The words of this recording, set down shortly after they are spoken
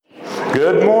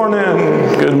Good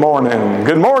morning. Good morning.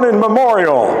 Good morning,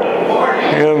 Memorial.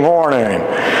 Good morning.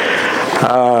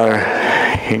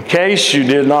 In case you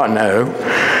did not know,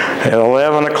 at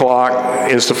 11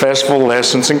 o'clock is the Festival of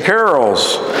Lessons and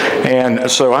Carols. And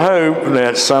so I hope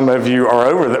that some of you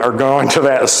are going to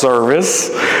that service.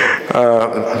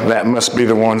 That must be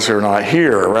the ones who are not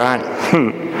here, right?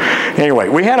 Anyway,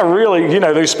 we had a really,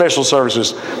 these special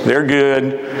services, they're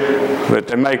good, but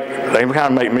they kind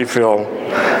of make me feel,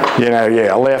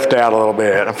 left out a little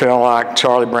bit. I feel like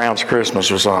Charlie Brown's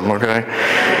Christmas or something, okay?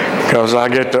 Because I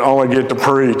only get to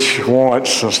preach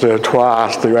once instead of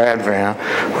twice through Advent,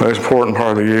 the most important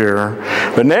part of the year.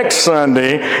 But next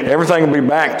Sunday, everything will be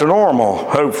back to normal,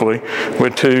 hopefully,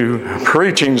 with 2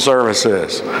 preaching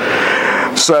services.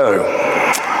 So,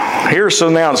 here's some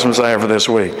announcements I have for this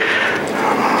week.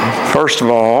 First of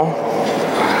all,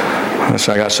 I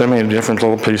got so many different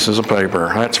little pieces of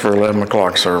paper. That's for 11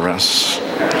 o'clock service.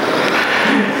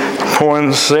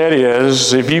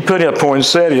 Poinsettias, if you put a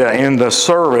poinsettia in the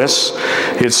service,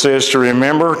 it says to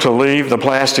remember to leave the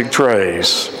plastic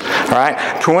trays. All right,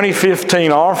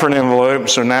 2015 offering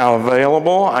envelopes are now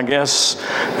available. I guess,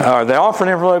 are the offering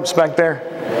envelopes back there?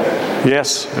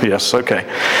 Yes, okay.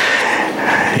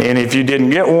 And if you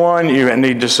didn't get one, you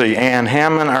need to see Ann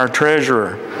Hammond, our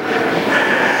treasurer.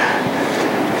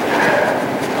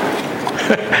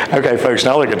 Okay, folks,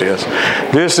 now look at this.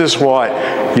 This is what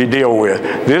you deal with.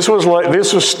 This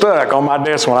was stuck on my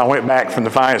desk when I went back from the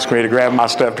finance committee to grab my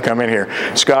stuff to come in here.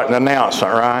 It's got an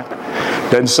announcement, right?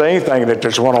 Doesn't say anything that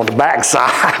there's one on the back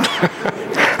side.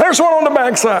 There's one on the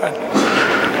back side.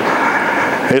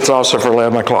 It's also for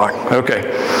 11 o'clock. Okay.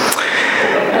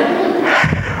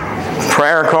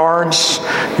 Prayer cards.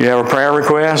 You have a prayer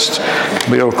request.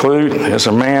 Bill Clute is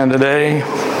a man today.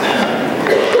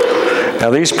 Now,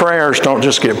 these prayers don't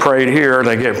just get prayed here,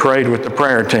 they get prayed with the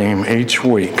prayer team each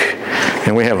week.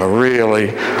 And we have a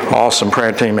really awesome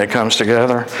prayer team that comes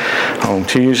together on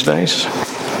Tuesdays.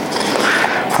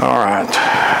 All right.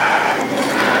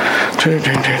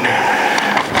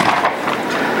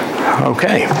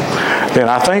 Okay. Then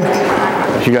I think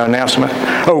you got an announcement.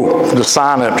 Oh, the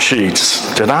sign-up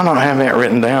sheets. Did I not have that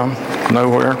written down?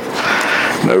 Nowhere?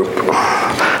 Nope.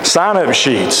 Sign-up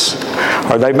sheets.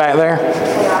 Are they back there?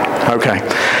 Okay.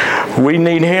 We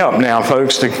need help now,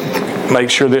 folks, to make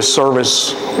sure this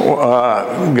service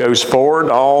goes forward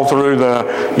all through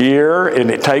the year, and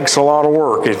it takes a lot of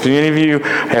work. If any of you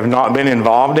have not been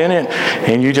involved in it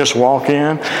and you just walk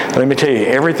in, let me tell you,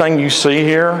 everything you see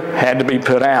here had to be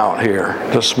put out here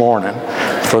this morning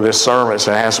for this service.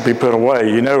 It has to be put away.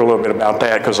 You know a little bit about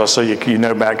that because I see you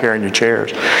know back here in your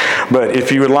chairs. But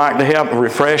if you would like to help,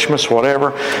 refreshments,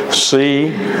 whatever,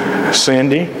 see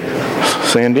Cindy,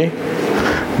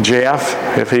 Jeff,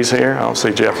 if he's here. I don't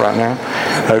see Jeff right now.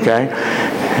 Okay.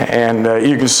 And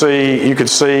you could see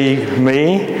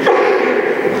me.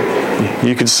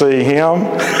 You could see him.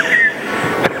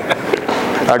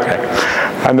 Okay.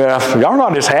 Enough. Y'all are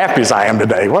not as happy as I am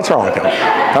today. What's wrong with you?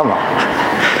 Come on.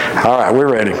 All right, we're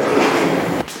ready.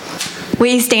 Will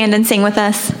you stand and sing with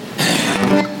us?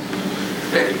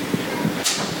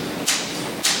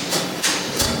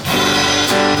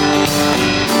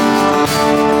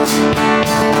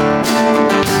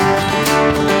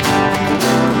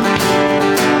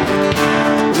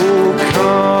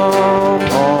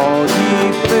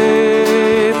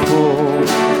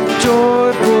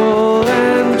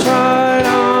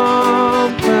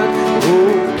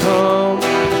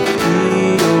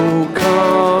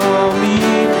 Come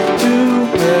ye to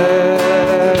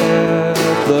Bethlehem.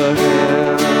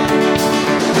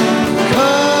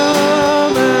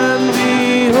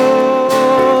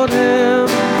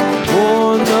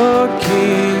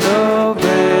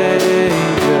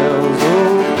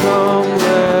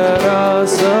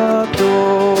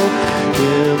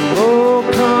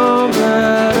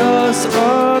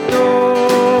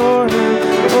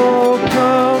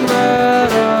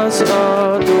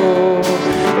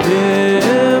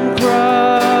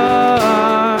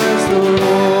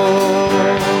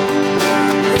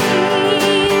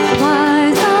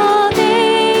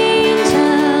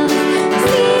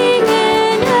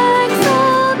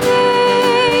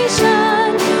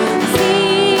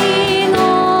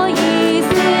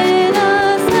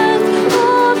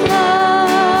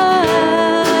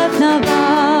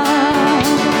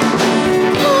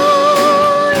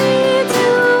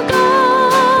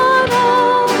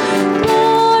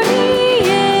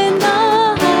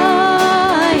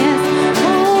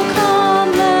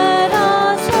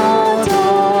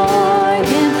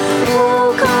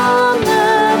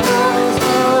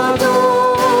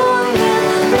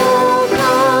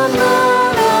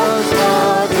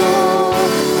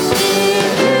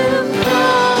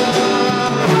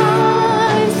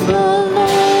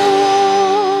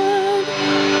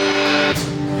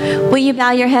 bow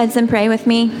your heads and pray with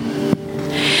me?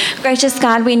 Gracious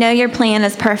God, we know your plan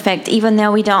is perfect, even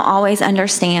though we don't always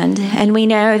understand. And we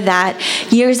know that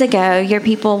years ago, your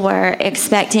people were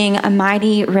expecting a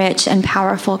mighty, rich, and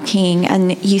powerful king,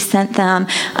 and you sent them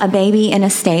a baby in a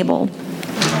stable.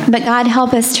 But God,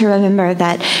 help us to remember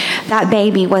that that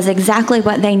baby was exactly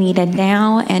what they needed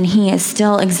now, and he is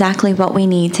still exactly what we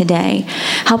need today.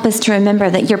 Help us to remember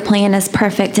that your plan is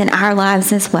perfect in our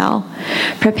lives as well.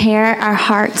 Prepare our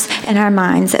hearts and our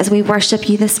minds as we worship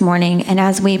you this morning and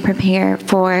as we prepare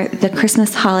for the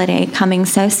Christmas holiday coming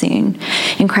so soon.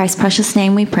 In Christ's precious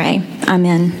name we pray.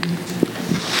 Amen.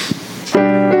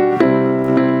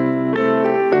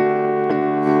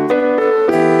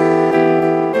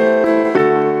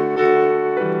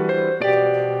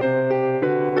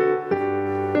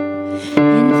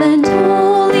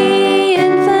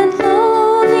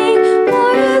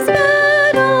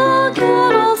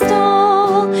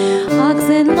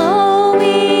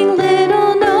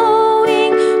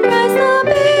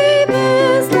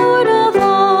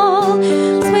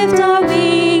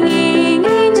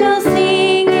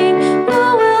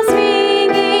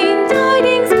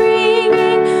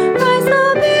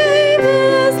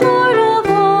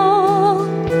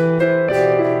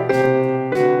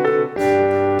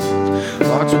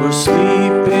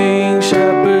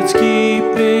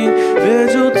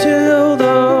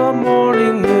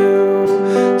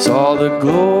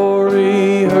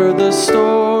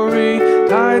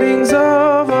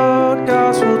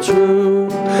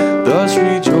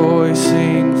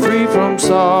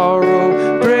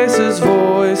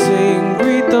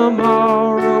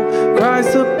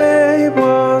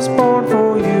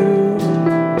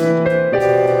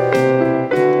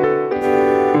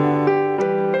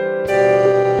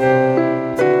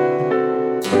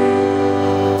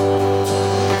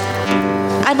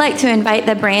 I'd like to invite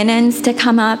the Brannons to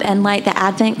come up and light the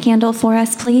Advent candle for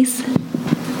us, please.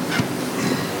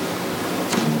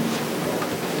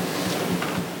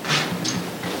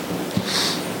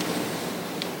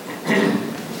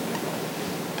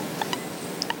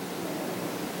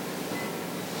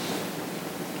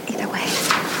 Either way.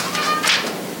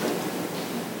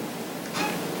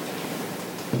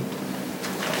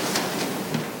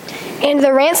 And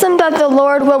the ransomed of the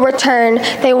Lord will return.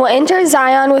 They will enter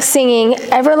Zion with singing.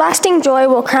 Everlasting joy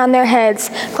will crown their heads.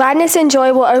 Gladness and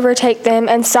joy will overtake them,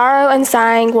 and sorrow and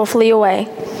sighing will flee away.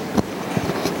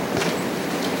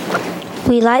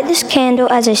 We light this candle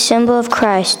as a symbol of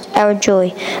Christ, our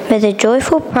joy. May the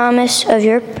joyful promise of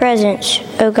your presence,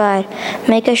 O God,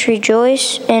 make us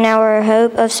rejoice in our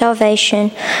hope of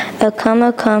salvation. O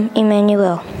come,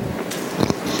 Emmanuel.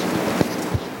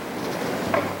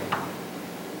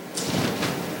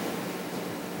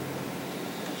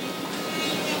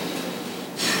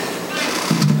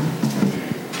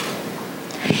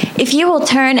 If you will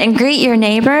turn and greet your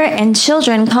neighbor, and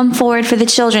children come forward for the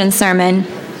children's sermon.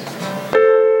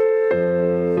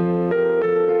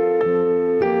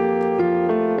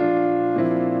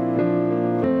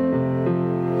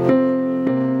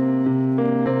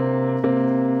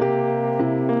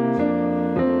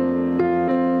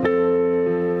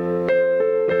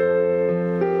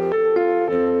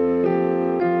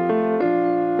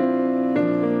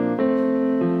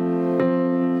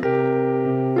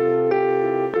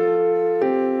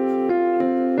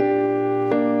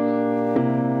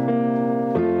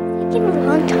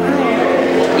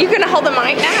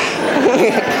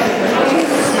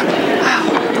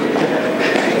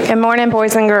 Good morning,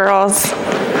 boys and girls.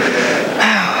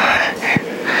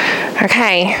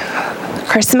 Okay,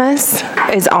 Christmas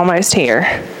is almost here.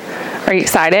 Are you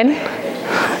excited?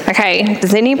 Okay,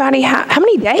 does anybody have, how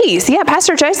many days? Yeah,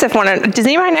 Pastor Joseph wanted, does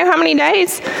anybody know how many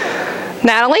days?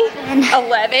 Natalie?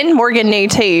 11. Morgan knew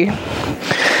too.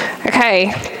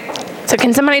 Okay, so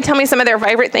can somebody tell me some of their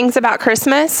favorite things about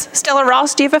Christmas? Stella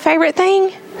Ross, do you have a favorite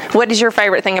thing? What is your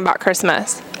favorite thing about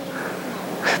Christmas?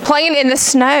 Playing in the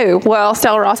snow. Well,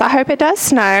 Stella Ross, I hope it does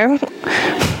snow.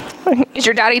 Is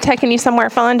your daddy taking you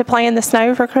somewhere fun to play in the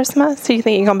snow for Christmas? Do you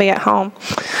think you're going to be at home?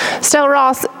 Stella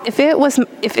Ross,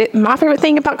 my favorite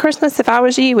thing about Christmas, if I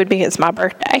was you, would be it's my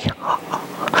birthday.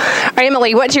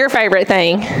 Emily, what's your favorite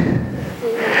thing?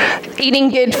 Eating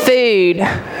good food.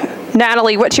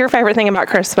 Natalie, what's your favorite thing about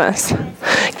Christmas?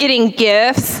 Getting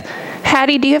gifts.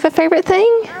 Hattie, do you have a favorite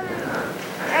thing?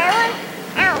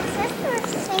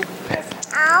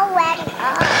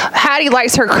 Hattie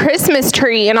likes her Christmas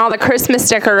tree and all the Christmas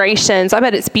decorations. I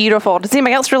bet it's beautiful. Does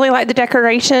anybody else really like the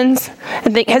decorations?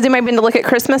 Has anybody been to look at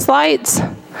Christmas lights?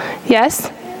 Yes?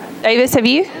 Davis, have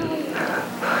you?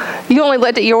 You only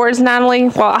looked at yours, Natalie?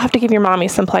 Well, I'll have to give your mommy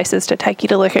some places to take you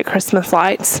to look at Christmas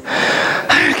lights.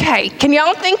 Okay, can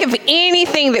y'all think of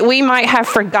anything that we might have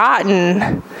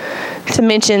forgotten to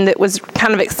mention that was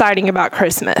kind of exciting about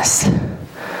Christmas?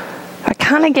 I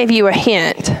kind of gave you a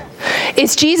hint.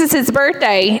 It's Jesus'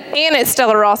 birthday, and it's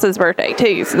Stella Ross's birthday,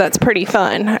 too, so that's pretty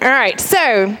fun. All right, so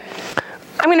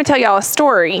I'm going to tell y'all a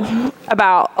story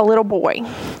about a little boy.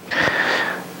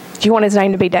 Do you want his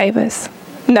name to be Davis?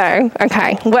 No?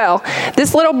 Okay. Well,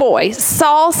 this little boy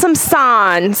saw some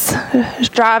signs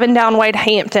driving down Wade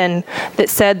Hampton that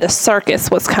said the circus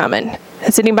was coming.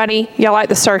 Does anybody, y'all like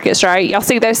the circus, right? Y'all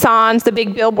see those signs, the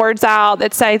big billboards out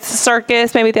that say it's the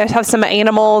circus? Maybe they have some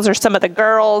animals or some of the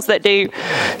girls that do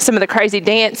some of the crazy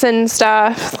dancing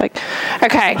stuff. Like,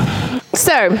 okay.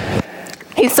 So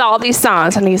he saw these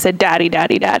signs and he said, Daddy,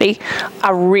 Daddy, Daddy,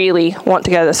 I really want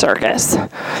to go to the circus.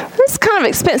 It's kind of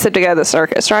expensive to go to the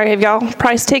circus, right? Have y'all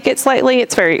priced tickets lately?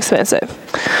 It's very expensive.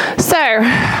 So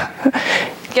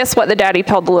guess what the daddy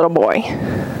told the little boy?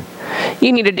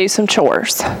 You need to do some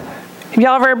chores. Have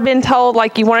y'all ever been told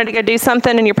like you wanted to go do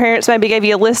something and your parents maybe gave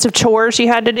you a list of chores you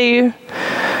had to do?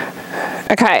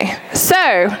 Okay,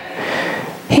 so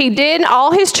he did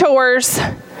all his chores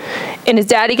and his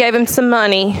daddy gave him some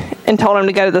money and told him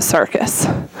to go to the circus.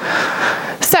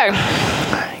 So,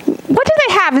 what do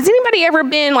they have? Has anybody ever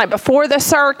been like before the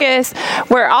circus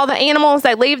where all the animals,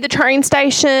 they leave the train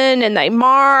station and they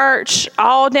march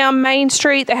all down Main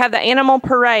Street? They have the animal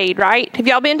parade, right? Have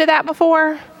y'all been to that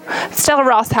before? Stella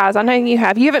Ross has. I know you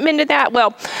have. You haven't been to that?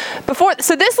 Well,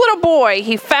 so this little boy,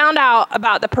 he found out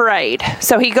about the parade.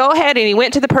 So he go ahead and he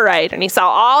went to the parade and he saw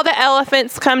all the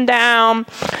elephants come down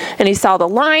and he saw the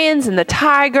lions and the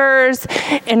tigers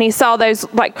and he saw those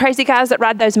like crazy guys that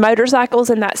ride those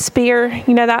motorcycles and that spear,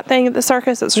 you know, that thing at the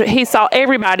circus. He saw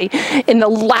everybody. And the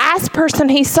last person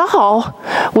he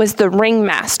saw was the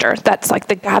ringmaster. That's like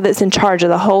the guy that's in charge of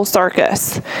the whole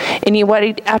circus. And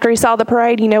after he saw the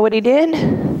parade, you know what he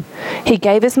did? He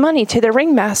gave his money to the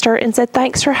ringmaster and said,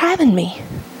 thanks for having me.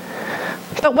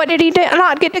 But what did he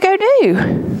not get to go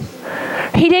do?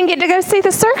 He didn't get to go see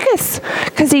the circus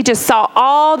because he just saw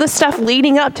all the stuff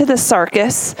leading up to the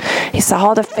circus. He saw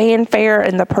all the fanfare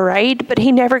and the parade, but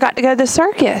he never got to go to the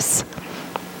circus.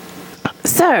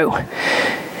 So,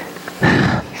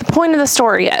 the point of the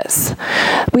story is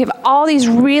we have all these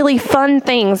really fun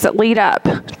things that lead up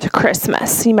to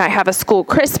Christmas. You might have a school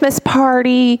Christmas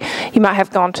party. You might have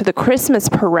gone to the Christmas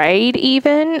parade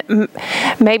even.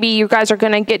 Maybe you guys are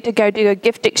going to get to go do a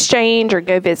gift exchange or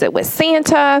go visit with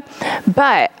Santa.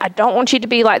 But I don't want you to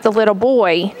be like the little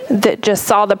boy that just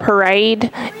saw the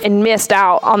parade and missed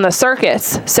out on the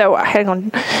circus. So hang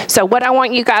on. So what I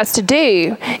want you guys to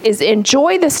do is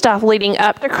enjoy the stuff leading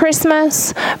up to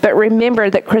Christmas, but remember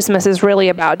that Christmas is really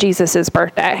about Jesus'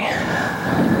 birthday.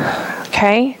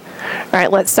 Okay? All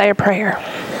right, let's say a prayer.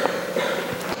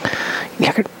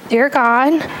 Dear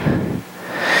God,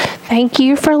 thank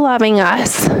you for loving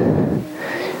us.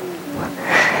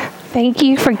 Thank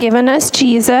you for giving us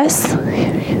Jesus.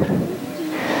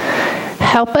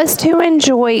 Help us to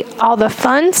enjoy all the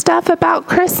fun stuff about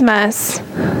Christmas,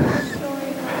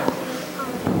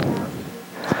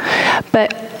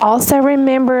 but also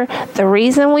remember the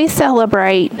reason we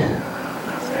celebrate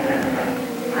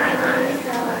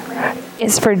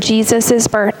is for Jesus'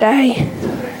 birthday.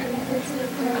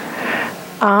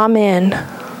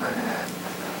 Amen.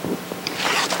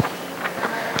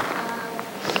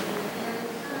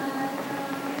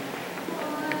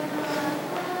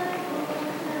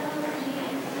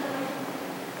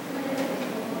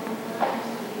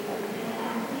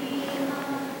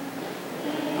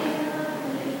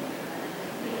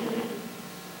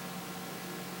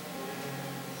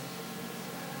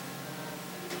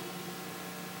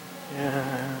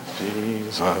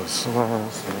 Jesus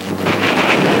loves me.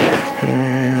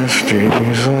 Yes,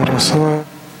 Jesus loves me.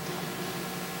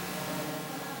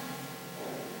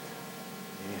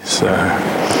 So,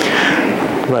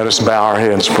 let us bow our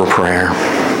heads for prayer.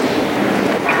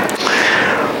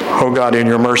 Oh God, in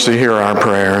your mercy, hear our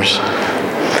prayers.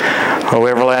 Oh,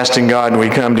 everlasting God, we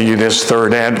come to you this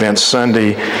third Advent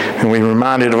Sunday, and we're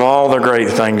reminded of all the great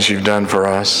things you've done for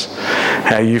us,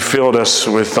 how you filled us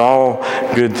with all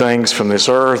good things from this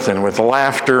earth and with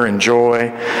laughter and joy,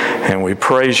 and we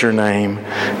praise your name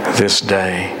this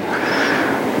day.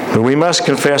 But we must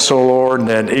confess, O Lord,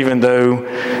 that even though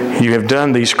you have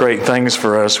done these great things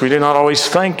for us, we do not always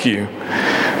thank you.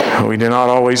 We do not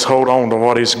always hold on to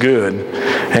what is good,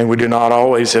 and we do not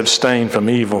always abstain from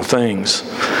evil things.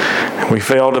 We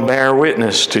fail to bear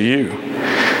witness to you,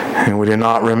 and we do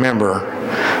not remember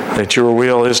that your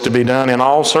will is to be done in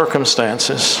all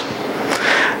circumstances.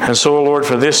 And so, Lord,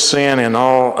 for this sin and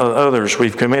all others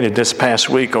we've committed this past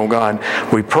week, oh God,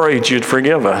 we prayed you'd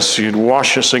forgive us. You'd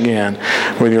wash us again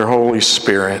with your Holy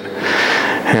Spirit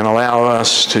and allow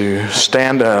us to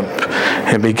stand up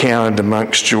and be counted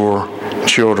amongst your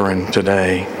children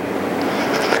today.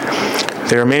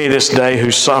 There are many this day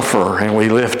who suffer, and we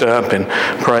lift up and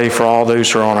pray for all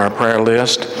those who are on our prayer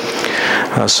list.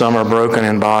 Some are broken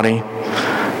in body.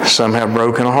 Some have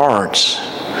broken hearts.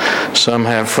 Some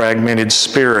have fragmented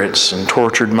spirits and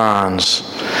tortured minds.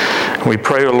 We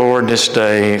pray, O Lord, this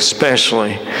day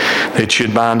especially that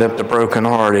you'd bind up the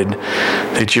brokenhearted,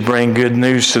 that you bring good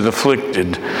news to the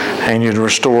afflicted, and you'd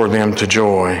restore them to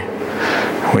joy.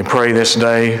 We pray this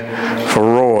day for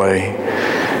Roy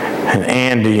and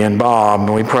Andy and Bob.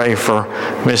 We pray for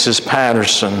Mrs.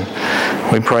 Patterson.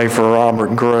 We pray for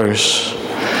Robert Gross.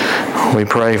 We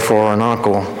pray for an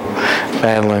uncle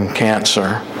battling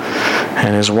cancer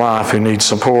and his wife who needs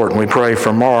support. And we pray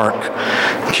for Mark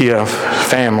Kiff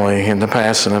family in the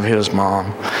passing of his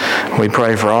mom. We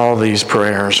pray for all these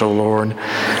prayers, O Lord,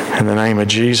 in the name of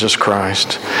Jesus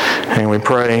Christ. And we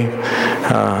pray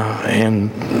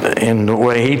in the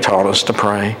way he taught us to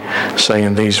pray,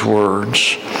 saying these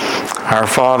words. Our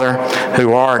Father,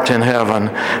 who art in heaven,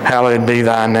 hallowed be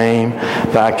thy name.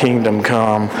 Thy kingdom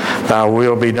come. Thy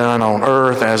will be done on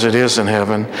earth as it is in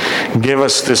heaven. Give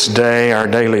us this day our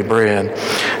daily bread,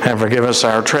 and forgive us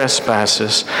our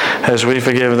trespasses, as we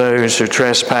forgive those who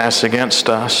trespass against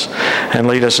us. And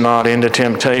lead us not into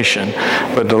temptation,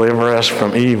 but deliver us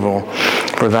from evil.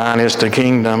 For thine is the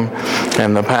kingdom,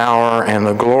 and the power, and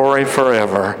the glory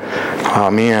forever.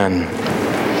 Amen.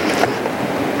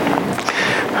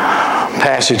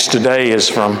 Passage today is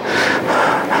from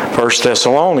 1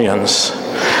 Thessalonians.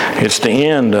 It's the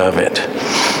end of it.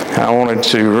 I wanted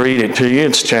to read it to you.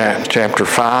 It's chapter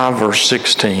 5, verse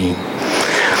 16.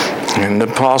 And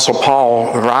the Apostle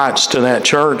Paul writes to that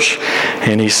church,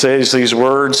 and he says these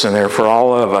words, and they're for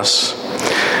all of us.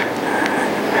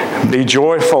 Be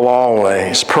joyful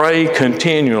always. Pray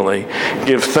continually.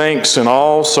 Give thanks in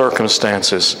all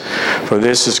circumstances, for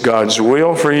this is God's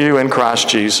will for you in Christ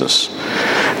Jesus.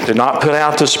 Do not put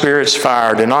out the Spirit's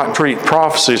fire. Do not treat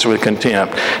prophecies with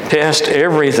contempt. Test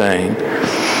everything.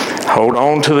 Hold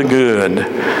on to the good.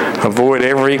 Avoid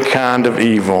every kind of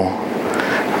evil.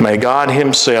 May God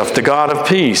Himself, the God of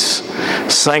peace,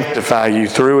 sanctify you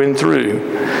through and through.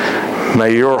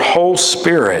 May your whole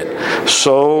spirit,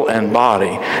 soul, and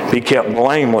body be kept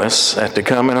blameless at the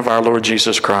coming of our Lord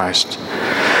Jesus Christ.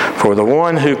 For the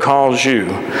one who calls you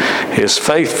is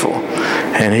faithful,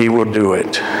 and He will do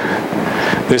it.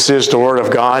 This is the word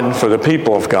of God for the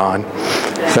people of God.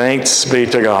 Thanks be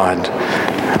to God.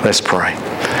 Let's pray.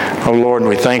 Oh Lord,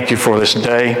 we thank you for this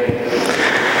day.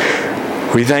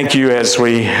 We thank you as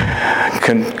we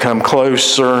can come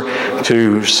closer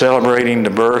to celebrating the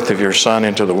birth of your Son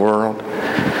into the world.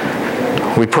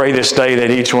 We pray this day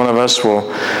that each one of us will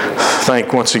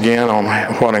think once again on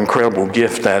what an incredible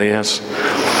gift that is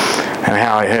and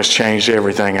how it has changed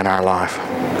everything in our life.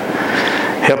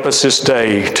 Help us this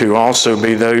day to also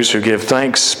be those who give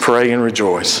thanks, pray, and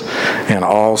rejoice in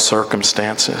all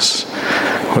circumstances.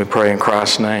 We pray in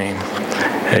Christ's name.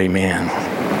 Amen.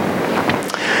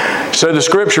 So the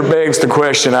scripture begs the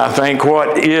question, I think,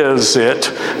 what is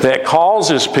it that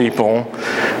causes people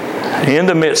in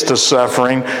the midst of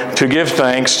suffering to give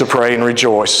thanks, to pray, and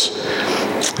rejoice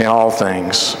in all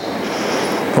things?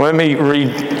 Let me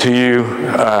read to you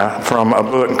from a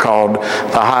book called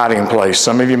The Hiding Place.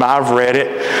 Some of you might have read it.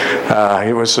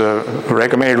 It was a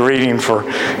recommended reading for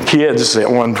kids at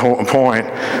one point.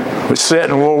 It was set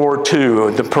in World War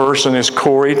II. The person is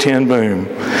Corrie ten Boom.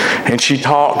 And she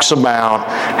talks about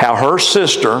how her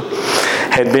sister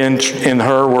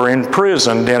were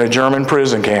imprisoned in a German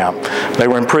prison camp. They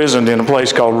were imprisoned in a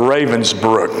place called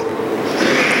Ravensbrück.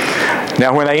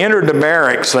 Now, when they entered the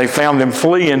barracks, they found them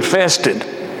flea infested.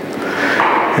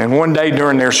 And one day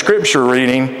during their scripture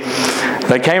reading,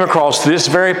 they came across this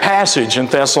very passage in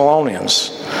Thessalonians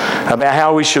about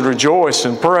how we should rejoice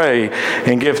and pray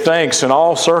and give thanks in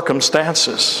all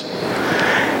circumstances.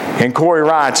 And Corrie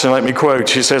writes, and let me quote,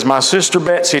 she says, "My sister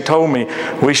Betsy told me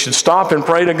we should stop and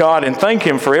pray to God and thank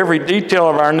Him for every detail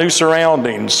of our new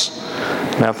surroundings."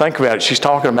 Now think about it. She's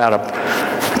talking about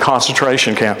a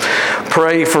concentration camp.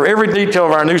 Pray for every detail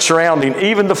of our new surrounding,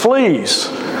 even the fleas.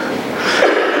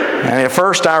 And at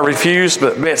first I refused,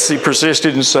 but Betsy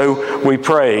persisted, and so we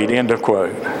prayed, end of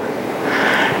quote.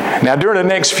 Now, during the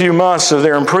next few months of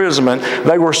their imprisonment,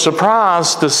 they were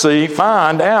surprised to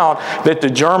find out that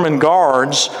the German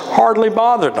guards hardly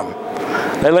bothered them.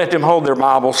 They let them hold their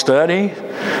Bible study.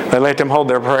 They let them hold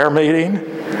their prayer meeting.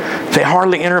 They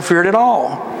hardly interfered at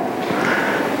all.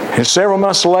 And several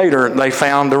months later, they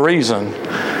found the reason.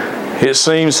 It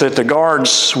seems that the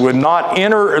guards would not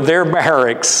enter their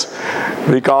barracks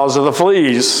because of the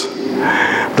fleas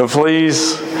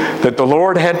that the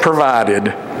Lord had provided,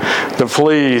 the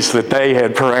fleas that they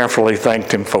had prayerfully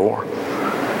thanked Him for.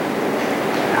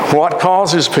 What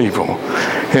causes people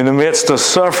in the midst of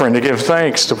suffering to give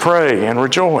thanks, to pray, and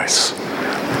rejoice?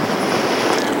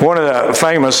 One of the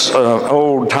famous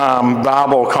old-time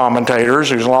Bible commentators,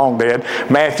 who's long dead,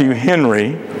 Matthew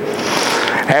Henry,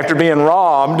 after being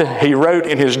robbed, he wrote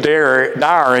in his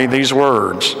diary these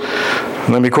words.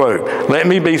 Let me quote, "Let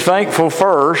me be thankful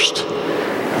first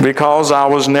because I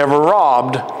was never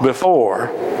robbed before.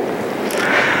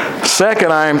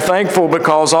 Second, I am thankful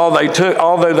because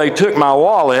although they took my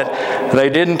wallet, they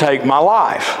didn't take my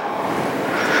life.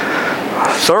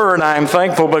 Third, I am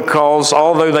thankful because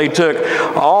although they took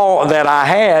all that I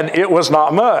had, it was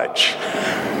not much.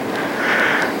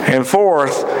 And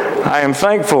fourth, I am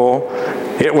thankful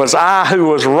it was I who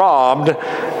was robbed,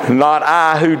 not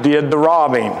I who did the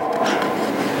robbing."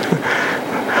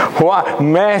 Why?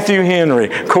 Matthew Henry,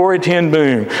 Corrie ten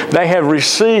Boom, they have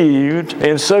received,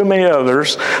 and so many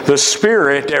others, the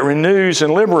Spirit that renews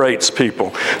and liberates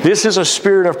people. This is a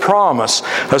spirit of promise,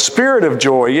 a spirit of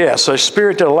joy, yes, a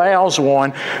spirit that allows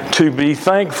one to be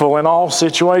thankful in all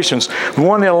situations,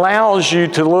 one that allows you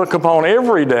to look upon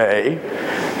every day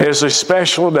as a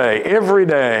special day. Every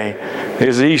day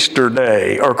is Easter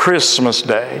Day or Christmas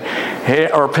Day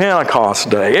or Pentecost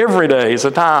Day. Every day is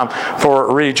a time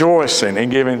for rejoicing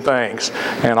and giving thanks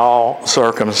in all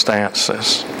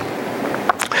circumstances.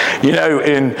 You know,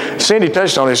 and Cindy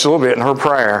touched on this a little bit in her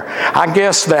prayer. I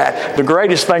guess that the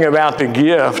greatest thing about the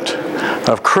gift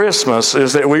of Christmas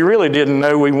is that we really didn't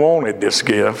know we wanted this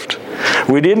gift.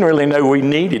 We didn't really know we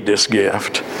needed this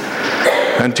gift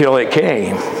until it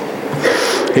came.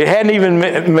 It hadn't even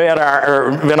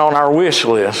been on our wish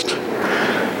list.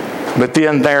 But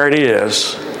then there it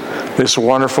is, this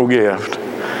wonderful gift,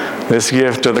 this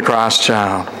gift of the Christ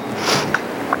child.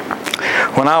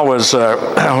 When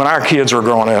our kids were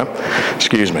growing up,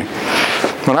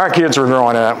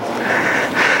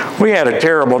 we had a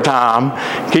terrible time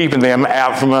keeping them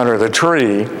out from under the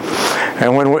tree.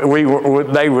 And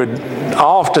when they would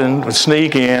often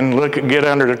sneak in, get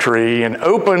under the tree, and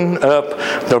open up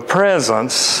the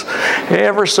presents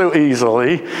ever so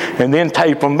easily, and then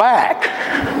tape them back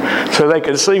so they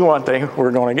could see what they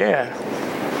were going to get.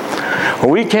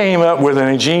 Well, we came up with an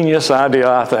ingenious idea,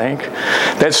 I think,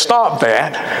 that stopped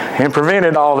that and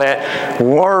prevented all that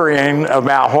worrying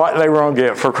about what they were going to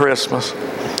get for Christmas.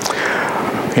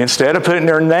 Instead of putting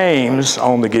their names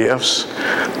on the gifts,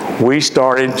 we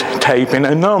started taping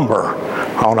a number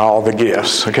on all the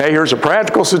gifts. Okay, here's a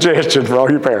practical suggestion for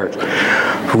all you parents.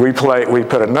 We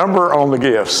put a number on the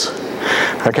gifts.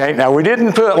 Okay, now we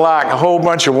didn't put like a whole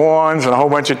bunch of ones and a whole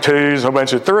bunch of twos, a whole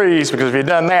bunch of threes, because if you'd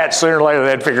done that, sooner or later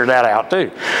they'd figure that out too.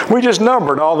 We just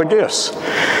numbered all the gifts.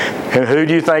 And who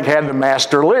do you think had the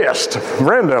master list?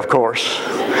 Brenda, of course.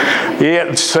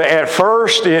 At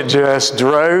first, it just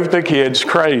drove the kids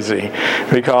crazy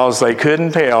because they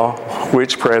couldn't tell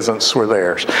which presents were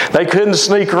theirs. They couldn't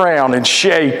sneak around and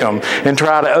shake them and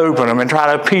try to open them and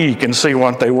try to peek and see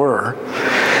what they were.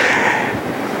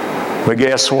 But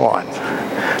guess what?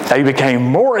 They became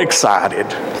more excited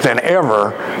than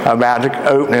ever about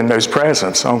opening those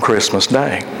presents on Christmas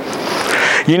Day.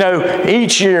 You know,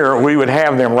 each year we would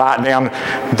have them write down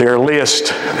their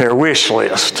list, their wish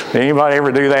list. Anybody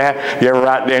ever do that? You ever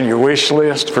write down your wish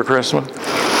list for Christmas?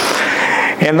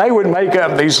 And they would make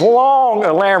up these long,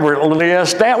 elaborate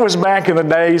lists. That was back in the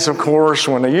days, of course,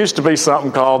 when there used to be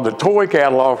something called the toy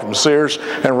catalog from Sears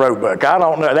and Roebuck. I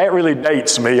don't know. That really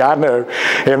dates me, I know.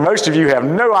 And most of you have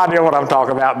no idea what I'm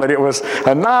talking about, but it was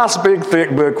a nice, big,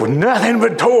 thick book with nothing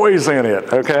but toys in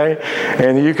it, okay?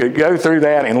 And you could go through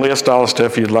that and list all the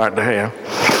stuff you'd like to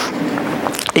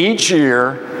have. Each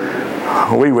year,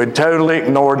 we would totally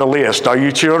ignore the list. Are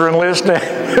you children listening?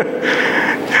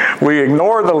 We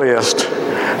ignored the list.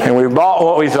 And we bought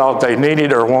what we thought they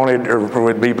needed or wanted or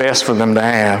would be best for them to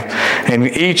have. And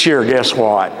each year, guess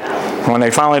what? When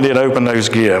they finally did open those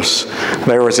gifts,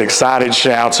 there was excited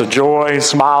shouts of joy,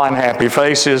 smiling, happy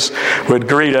faces would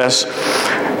greet us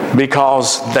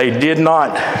because they did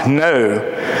not know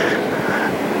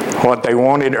what they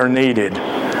wanted or needed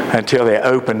until they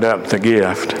opened up the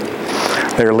gift.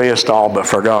 Their list all but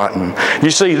forgotten.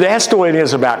 You see, that's the way it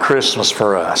is about Christmas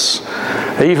for us.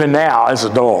 Even now as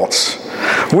adults,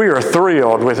 we are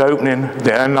thrilled with opening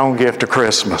the unknown gift of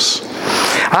Christmas.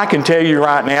 I can tell you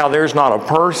right now, there's not a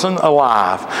person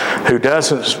alive who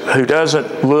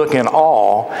doesn't look in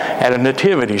awe at a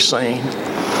nativity scene.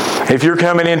 If you're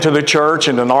coming into the church,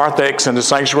 in the narthex, in the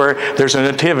sanctuary, there's a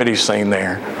nativity scene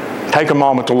there. Take a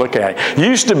moment to look at it.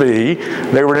 Used to be,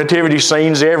 there were nativity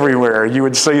scenes everywhere. You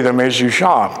would see them as you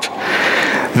shopped.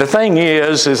 The thing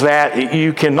is that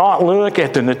you cannot look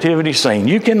at the nativity scene.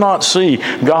 You cannot see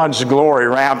God's glory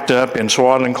wrapped up in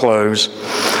swaddling clothes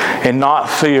and not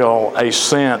feel a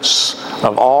sense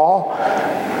of awe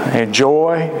and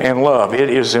joy and love. It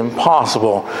is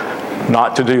impossible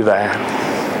not to do that.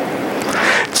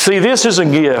 See, this is a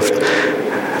gift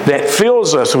that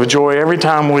fills us with joy every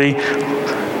time we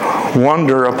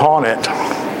wonder upon it.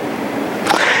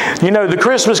 You know, the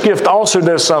Christmas gift also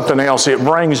does something else. It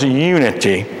brings a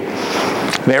unity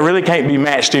that really can't be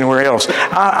matched anywhere else.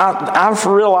 I've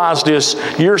realized this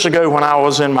years ago when I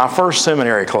was in my first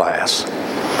seminary class.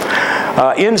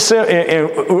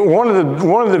 One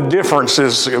of the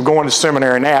differences of going to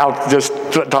seminary now, just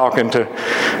talking to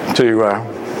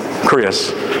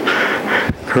Chris,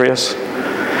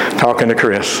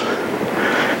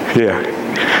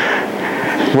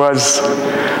 was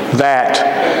that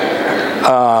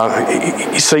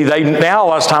see, now a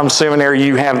lot of times seminary,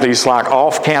 you have these like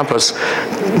off-campus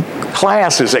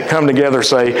classes that come together.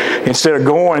 Say, instead of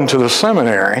going to the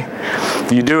seminary,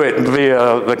 you do it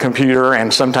via the computer,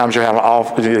 and sometimes you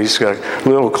have these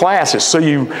little classes. So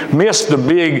you miss the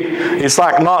big, it's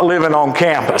like not living on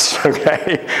campus,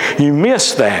 okay? You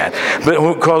miss that. But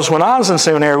because when I was in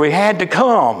seminary, we had to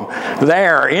come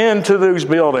there into those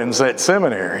buildings at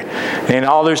seminary and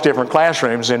all those different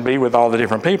classrooms and be with all the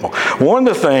different people. One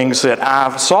of the things that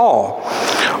I saw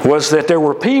was that there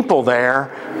were people there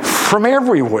from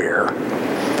everywhere.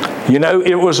 You know,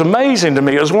 it was amazing to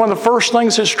me. It was one of the first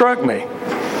things that struck me,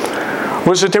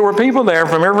 was that there were people there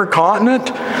from every continent,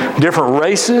 different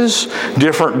races,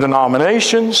 different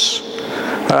denominations.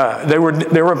 There were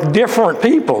different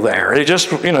people there. It just,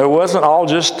 you know, it wasn't all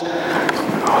just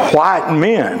white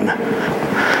men.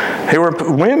 There were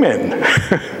women.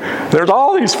 There's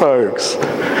all these folks.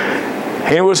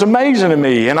 And it was amazing to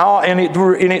me, and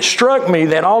it struck me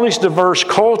that all these diverse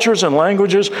cultures and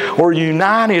languages were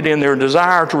united in their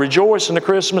desire to rejoice in the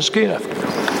Christmas gift.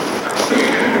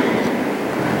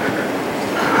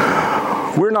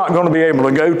 We're not going to be able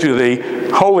to go to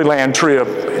the Holy Land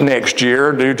trip next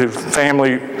year due to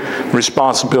family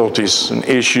responsibilities and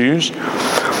issues.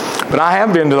 But I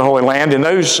have been to the Holy Land, and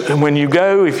those, when you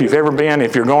go, if you've ever been,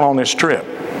 if you're going on this trip,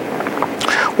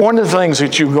 one of the things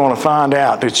that you're going to find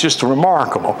out that's just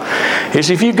remarkable is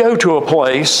if you go to a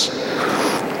place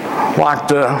like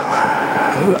the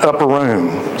upper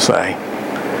room, say,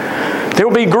 there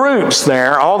will be groups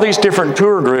there, all these different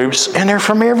tour groups, and they're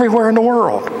from everywhere in the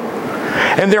world.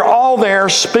 And they're all there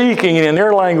speaking in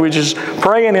their languages,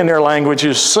 praying in their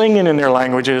languages, singing in their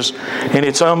languages, and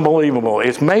it's unbelievable.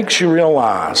 It makes you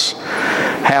realize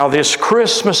how this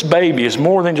Christmas baby is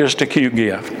more than just a cute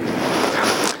gift.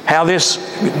 How this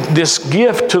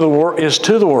gift to the world is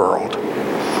to the world.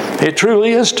 It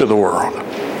truly is to the world.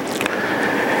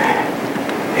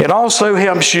 It also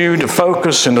helps you to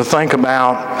focus and to think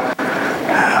about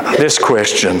this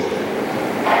question.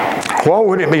 What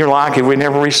would it be like if we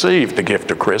never received the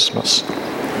gift of Christmas?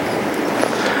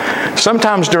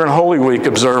 Sometimes during Holy Week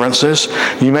observances,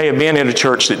 you may have been in a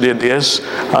church that did this.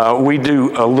 We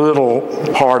do a little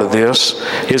part of this,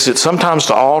 is that sometimes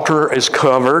the altar is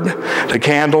covered, the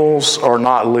candles are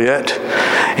not lit,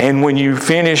 and when you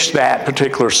finish that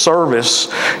particular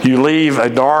service, you leave a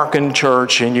darkened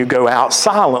church and you go out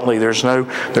silently. There's no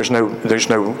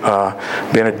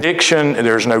benediction,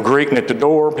 there's no greeting at the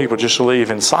door, people just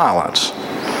leave in silence.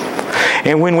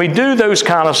 And when we do those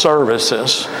kind of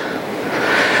services,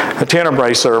 the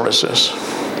Tenebrae services,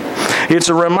 it's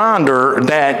a reminder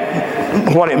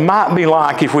that what it might be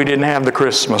like if we didn't have the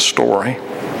Christmas story.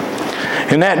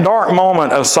 In that dark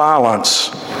moment of silence,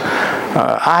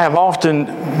 I have often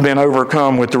been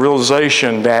overcome with the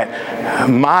realization that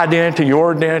my identity,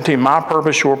 your identity, my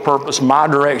purpose, your purpose, my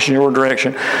direction, your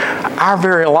direction, our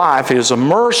very life is a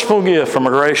merciful gift from a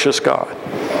gracious God.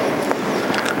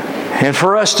 And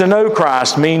for us to know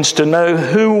Christ means to know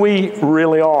who we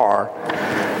really are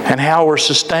and how we're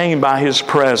sustained by His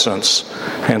presence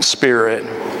and Spirit.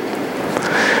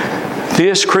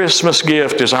 This Christmas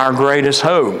gift is our greatest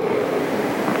hope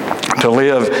to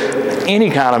live any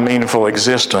kind of meaningful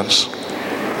existence.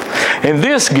 And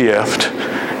this gift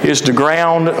is the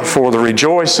ground for the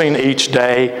rejoicing each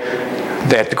day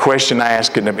that the question I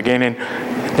asked in the beginning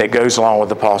that goes along with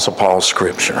the Apostle Paul's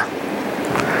scripture.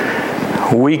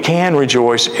 We can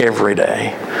rejoice every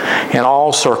day in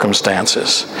all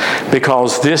circumstances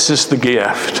because this is the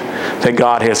gift that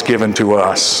God has given to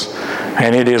us,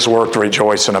 and it is worth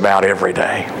rejoicing about every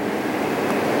day.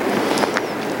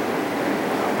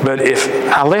 But if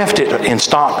I left it and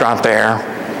stopped right there,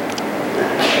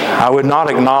 I would not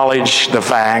acknowledge the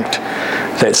fact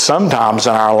that sometimes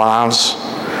in our lives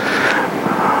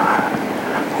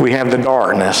we have the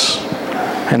darkness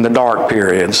and the dark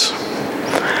periods.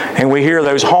 And we hear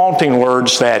those haunting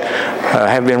words that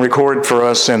have been recorded for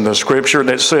us in the Scripture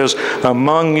that says,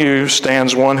 "Among you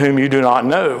stands one whom you do not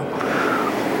know."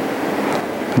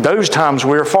 Those times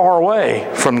we're far away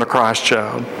from the Christ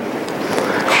child.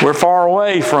 We're far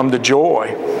away from the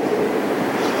joy.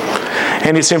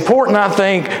 And it's important, I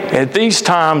think, at these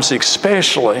times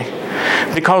especially,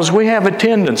 because we have a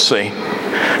tendency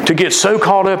to get so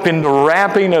caught up in the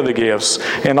wrapping of the gifts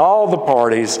and all the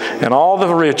parties and all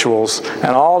the rituals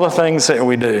and all the things that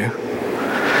we do.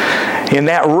 In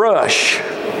that rush,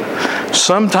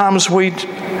 sometimes we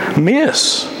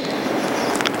miss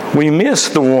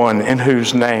the one in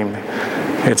whose name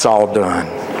it's all done.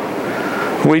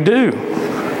 We do.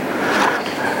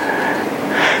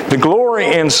 The glory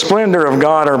and splendor of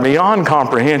God are beyond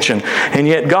comprehension, and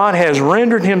yet God has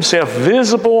rendered Himself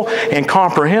visible and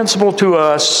comprehensible to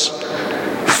us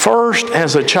first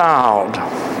as a child,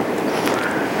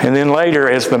 and then later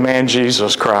as the man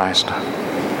Jesus Christ.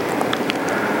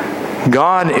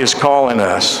 God is calling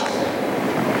us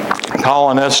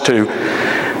to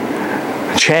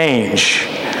change.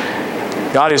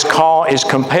 God is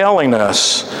compelling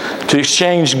us to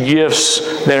exchange gifts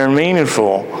that are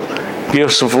meaningful,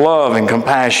 gifts of love and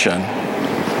compassion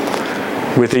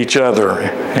with each other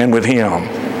and with Him.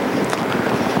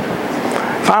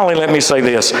 Finally, let me say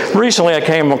this. Recently, I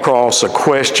came across a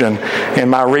question in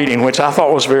my reading, which I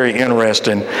thought was very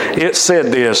interesting. It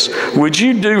said this: would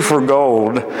you do for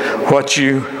gold what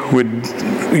you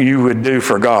would do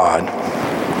for God?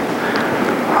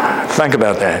 Think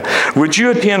about that. Would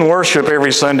you attend worship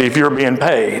every Sunday if you're being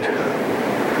paid?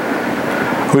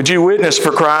 Would you witness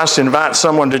for Christ, invite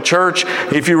someone to church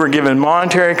if you were given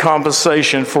monetary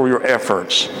compensation for your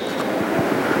efforts?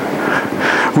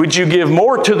 Would you give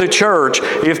more to the church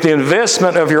if the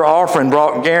investment of your offering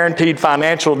brought guaranteed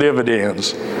financial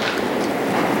dividends?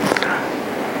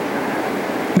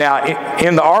 Now,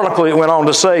 in the article, it went on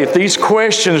to say, if these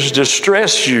questions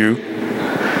distress you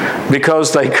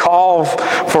because they call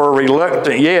for a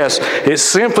reluctant yes, it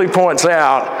simply points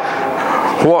out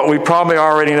what we probably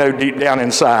already know deep down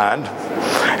inside,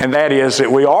 and that is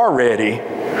that we are ready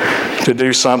to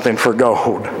do something for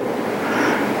gold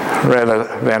rather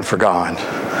than for God.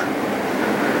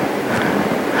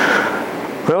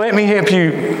 Well, let me help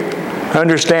you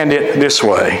understand it this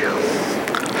way.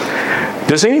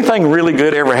 Does anything really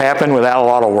good ever happen without a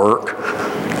lot of work?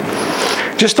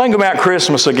 Just think about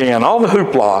Christmas again. All the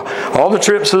hoopla, all the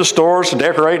trips to the stores, to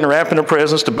decorating, to wrapping the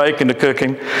presents, to baking, to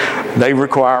cooking, they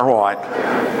require what?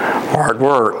 Hard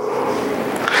work.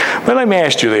 But let me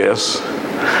ask you this.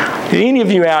 Do any of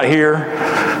you out here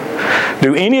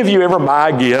ever buy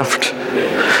a gift,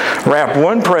 wrap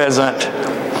one present,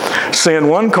 send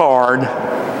one card,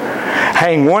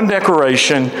 hang one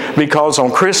decoration because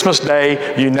on Christmas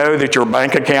Day you know that your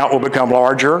bank account will become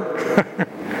larger?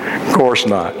 Of course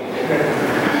not.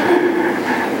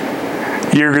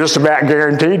 You're just about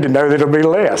guaranteed to know that it'll be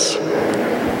less.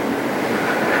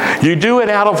 You do it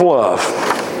out of love.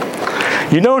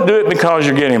 You don't do it because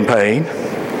you're getting paid.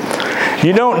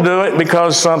 You don't do it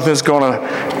because something's going to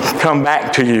come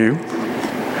back to you.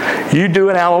 You do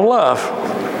it out of love.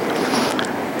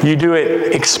 You do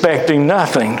it expecting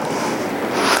nothing.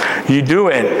 You do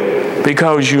it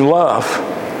because you love.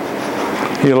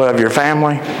 You love your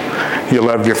family. You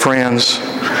love your friends.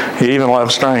 You even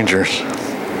love strangers.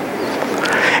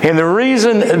 And the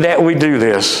reason that we do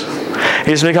this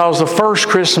is because the first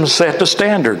Christmas set the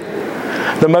standard.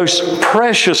 The most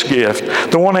precious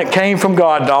gift, the one that came from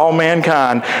God to all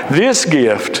mankind, this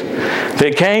gift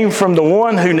that came from the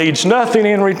one who needs nothing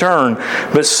in return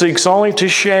but seeks only to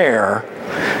share,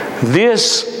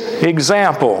 this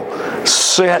example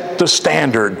set the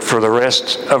standard for the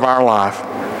rest of our life.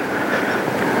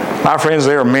 My friends,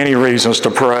 there are many reasons to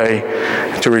pray,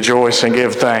 to rejoice and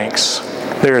give thanks.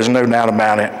 There is no doubt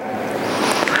about it.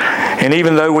 And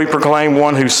even though we proclaim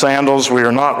one whose sandals we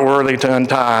are not worthy to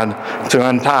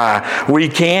untie, we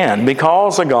can,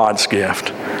 because of God's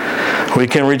gift. We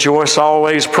can rejoice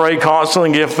always, pray constantly,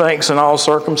 and give thanks in all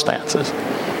circumstances.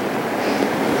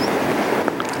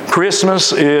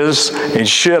 Christmas is and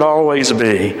should always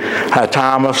be a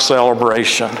time of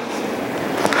celebration.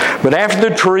 But after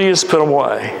the tree is put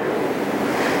away,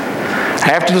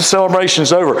 after the celebration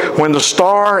is over, when the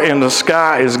star in the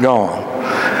sky is gone,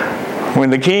 when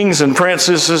the kings and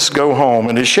princesses go home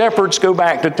and the shepherds go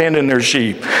back to tending their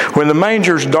sheep, when the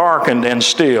manger's darkened and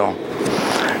still,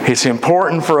 It's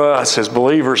important for us as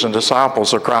believers and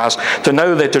disciples of Christ to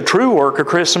know that the true work of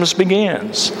Christmas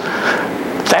begins.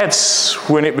 That's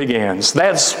when it begins.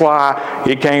 That's why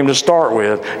it came to start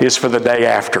with, is for the day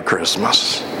after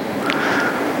Christmas.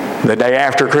 The day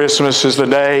after Christmas is the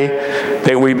day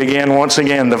that we begin once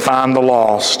again to find the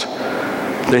lost,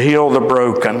 to heal the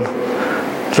broken,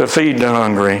 to feed the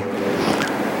hungry,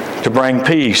 to bring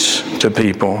peace to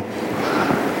people,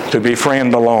 to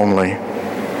befriend the lonely,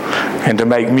 and to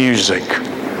make music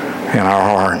in our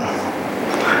heart.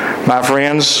 My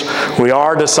friends, we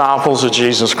are disciples of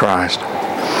Jesus Christ.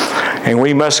 And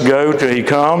we must go till He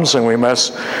comes, and we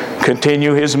must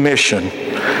continue His mission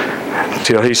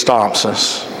till He stops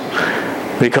us.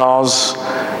 Because,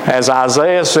 as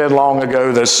Isaiah said long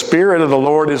ago, the Spirit of the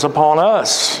Lord is upon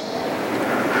us.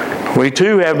 We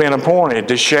too have been appointed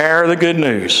to share the good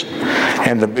news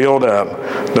and to build up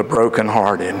the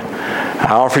brokenhearted.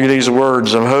 I offer you these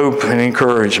words of hope and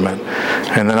encouragement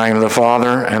in the name of the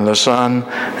Father, and the Son,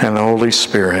 and the Holy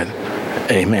Spirit.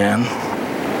 Amen.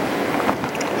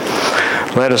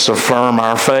 Let us affirm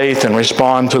our faith and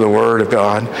respond to the Word of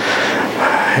God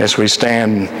as we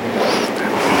stand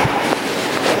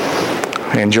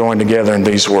and join together in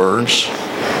these words.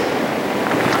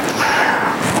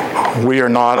 We are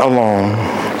not alone.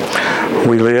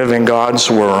 We live in God's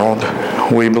world.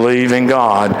 We believe in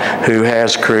God, who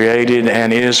has created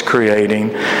and is creating,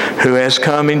 who has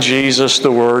come in Jesus,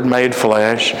 the Word made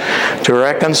flesh, to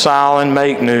reconcile and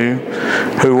make new,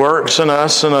 who works in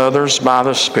us and others by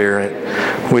the Spirit.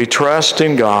 We trust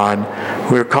in God.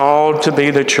 We're called to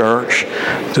be the church,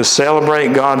 to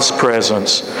celebrate God's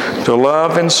presence, to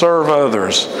love and serve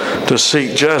others, to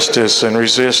seek justice and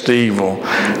resist evil,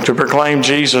 to proclaim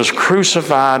Jesus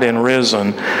crucified and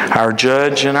risen, our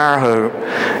judge and our hope,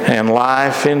 and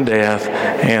life in death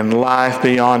and life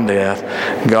beyond death.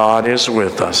 God is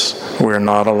with us. We're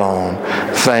not alone.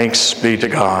 Thanks be to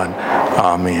God.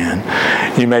 Amen.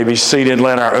 You may be seated.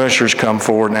 Let our ushers come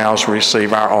forward now as we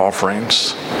receive our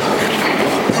offerings.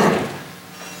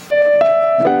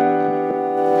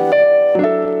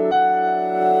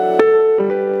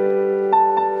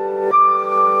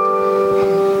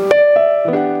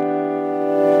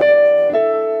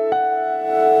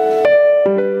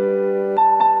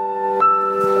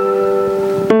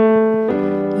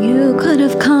 You could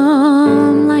have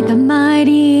come like a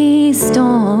mighty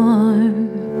storm,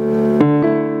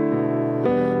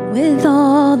 with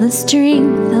all the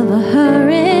strength of a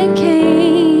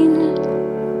hurricane.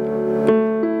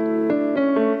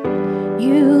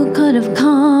 You could have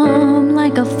come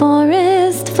like a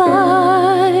forest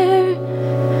fire,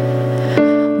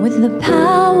 with the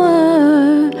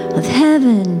power of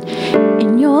heaven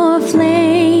in your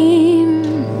flame.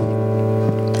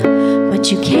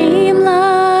 But you came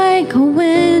like a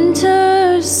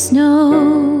winter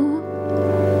snow,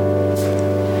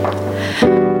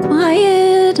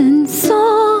 quiet and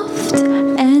soft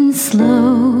and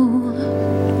slow,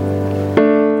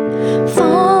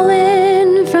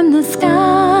 falling from the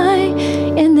sky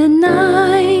in the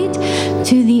night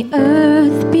to the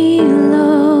earth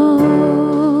below.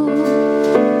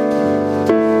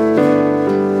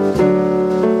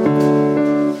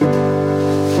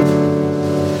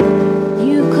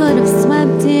 You could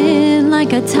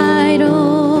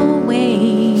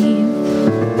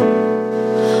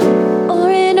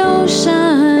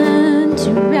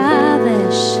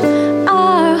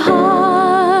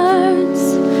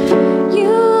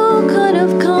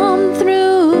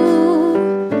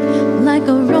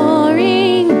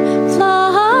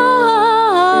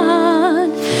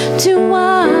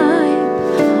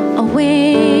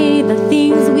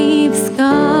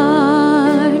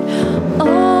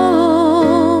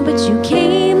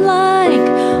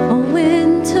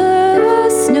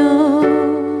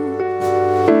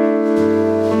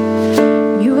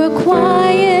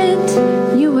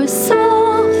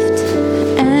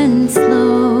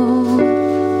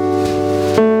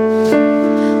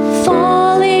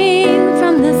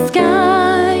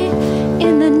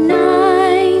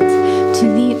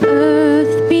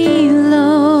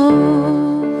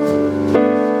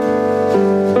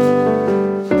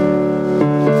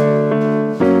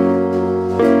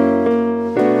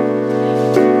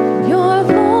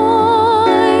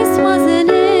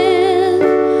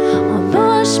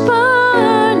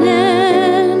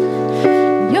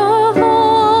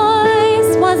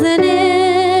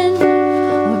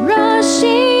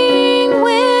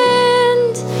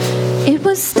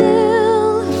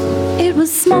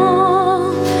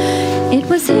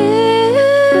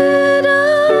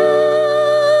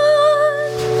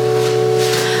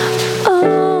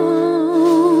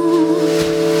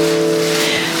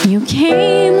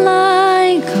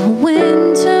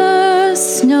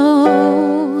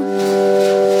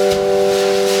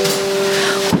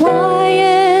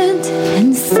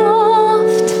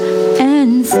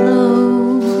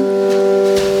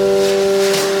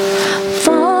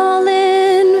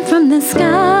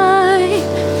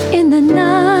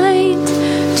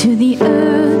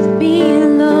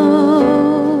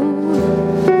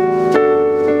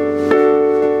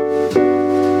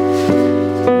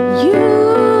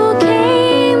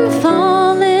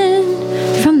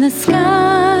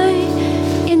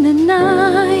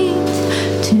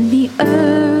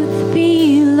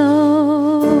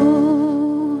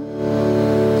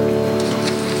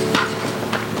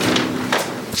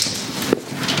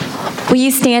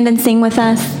stand and sing with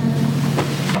us?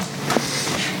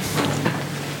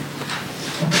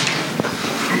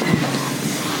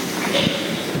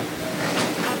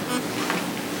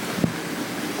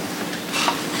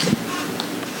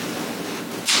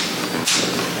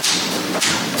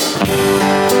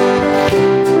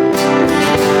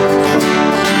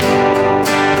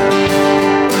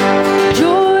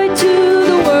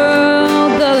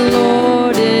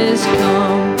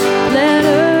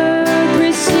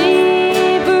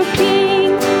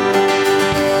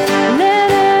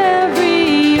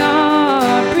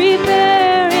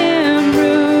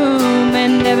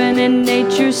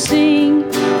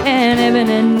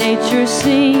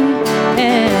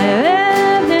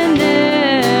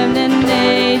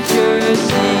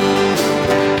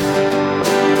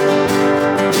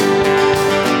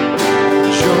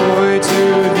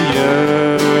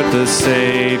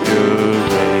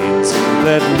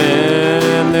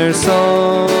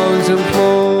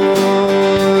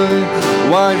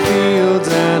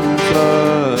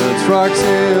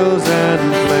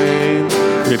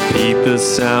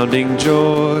 Sounding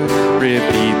joy,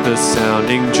 repeat the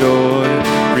sounding joy,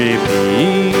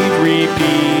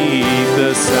 repeat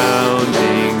the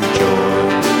sounding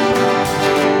joy.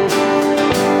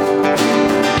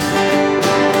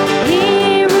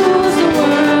 He rules the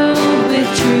world with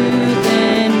truth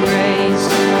and grace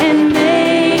and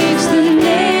makes the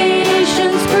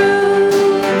nations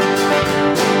prove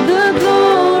the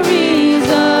glories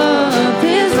of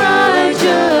his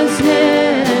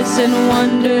righteousness and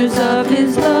wonders of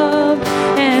his love,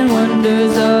 and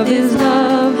wonders of his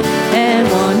love, and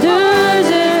wonders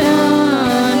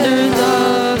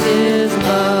of his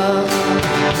love,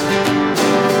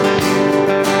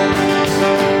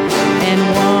 and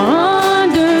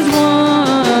wonders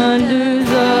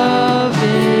of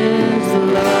his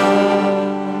love.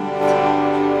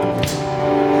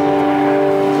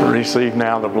 Receive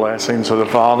now the blessings of the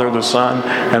Father, the Son,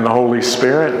 and the Holy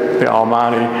Spirit, the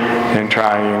Almighty and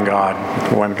Triune God,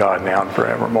 one God now and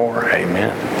forevermore.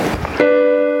 Amen.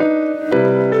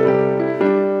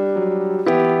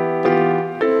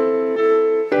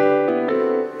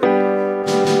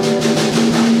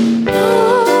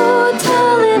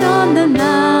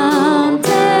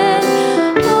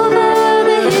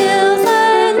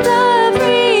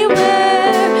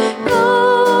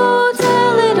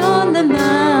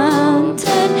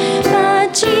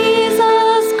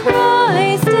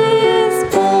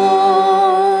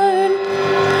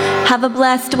 Have a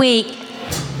blessed week.